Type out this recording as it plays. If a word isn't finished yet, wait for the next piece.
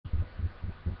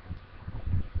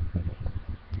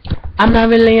I'm not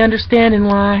really understanding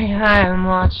why I'm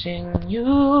watching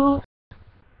you.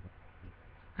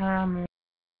 I'm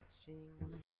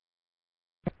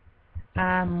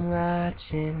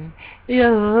watching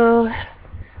you.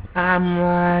 I'm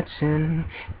watching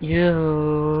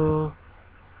you.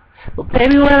 But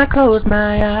baby, when I close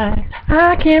my eyes,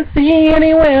 I can't see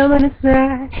anywhere but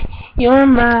inside your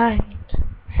mind,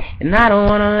 and I don't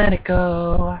wanna let it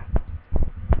go.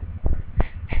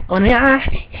 Only I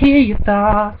hear your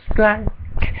thoughts like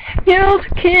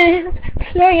music is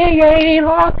playing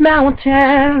off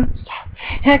mountains,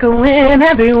 echoing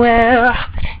everywhere.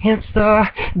 It's the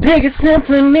biggest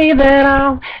symphony that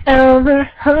I've ever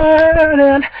heard,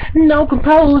 and no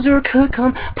composer could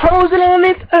compose it on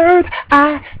this earth.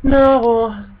 I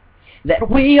know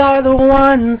that we are the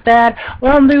ones that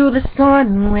run through the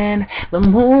sun when the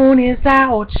moon is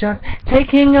out, just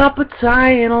taking up a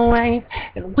tidal wave,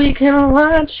 and we can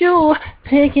watch you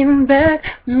taking back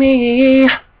me.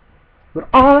 But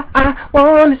all I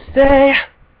want to say is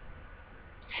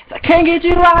I can't get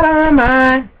you out of my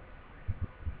mind.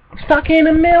 I'm stuck in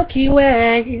the Milky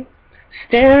Way,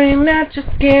 staring at your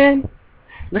skin.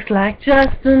 Looks like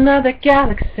just another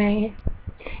galaxy,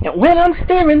 and when I'm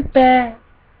staring back,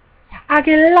 I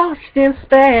get lost in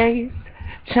space,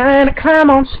 trying to climb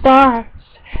on stars,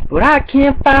 but I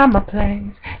can't find my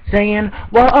place. Saying,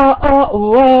 whoa, oh,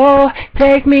 whoa,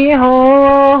 take me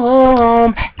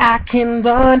home. I can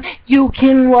run, you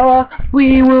can walk,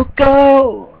 we will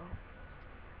go.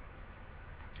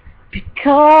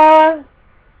 Because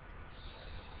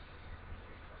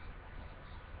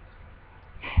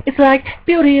it's like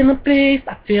Beauty and the Beast.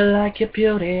 I feel like you're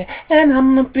beauty and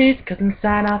I'm the beast, cause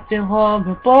inside I feel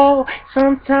horrible.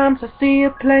 Sometimes I see a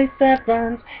place that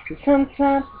runs, and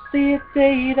sometimes I see a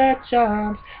day that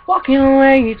jumps. Walking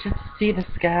away just to see the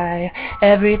sky.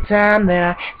 Every time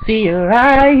that I see your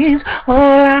eyes,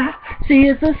 all I see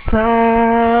is the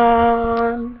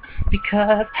sun.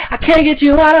 Because I can't get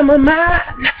you out of my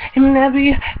mind, and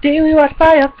every day we watch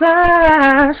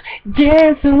fireflies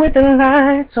dancing with the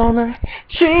lights on the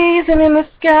trees and in the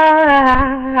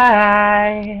sky.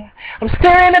 I'm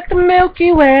staring at the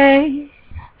Milky Way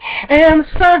and the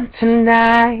sun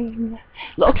tonight,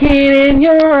 looking in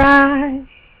your eyes,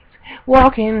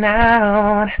 walking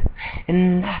out,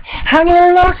 and I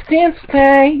get lost in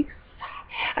space.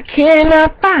 I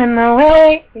cannot find my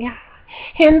way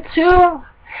into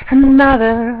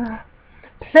another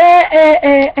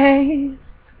place.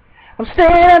 I'm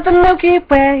staring at the Milky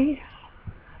Way.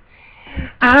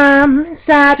 I'm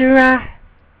inside your eyes,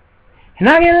 and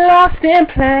I get lost in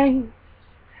place,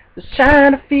 just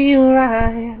trying to feel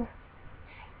right,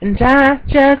 and I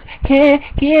just can't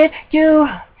get you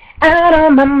out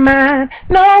of my mind.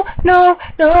 No, no,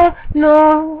 no,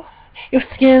 no. Your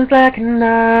skin's like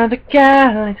another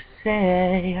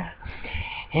galaxy,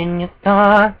 and your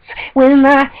thoughts, when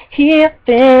I hear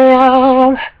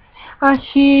them, I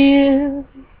hear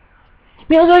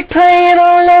music playing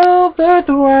all over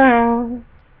the world.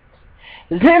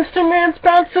 There's instruments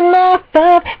bouncing off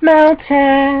of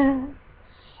mountains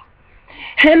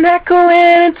and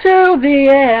echoing into the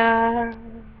air.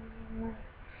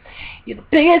 You're the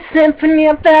biggest symphony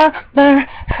I've ever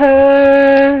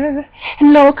heard,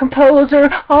 and no composer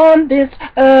on this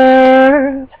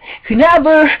earth could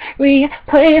never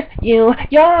replace you.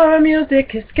 Your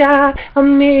music has got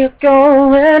me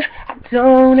going. I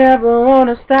don't ever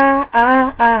wanna stop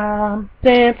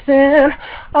dancing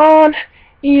on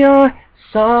your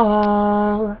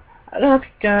song. I love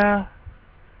you, girl.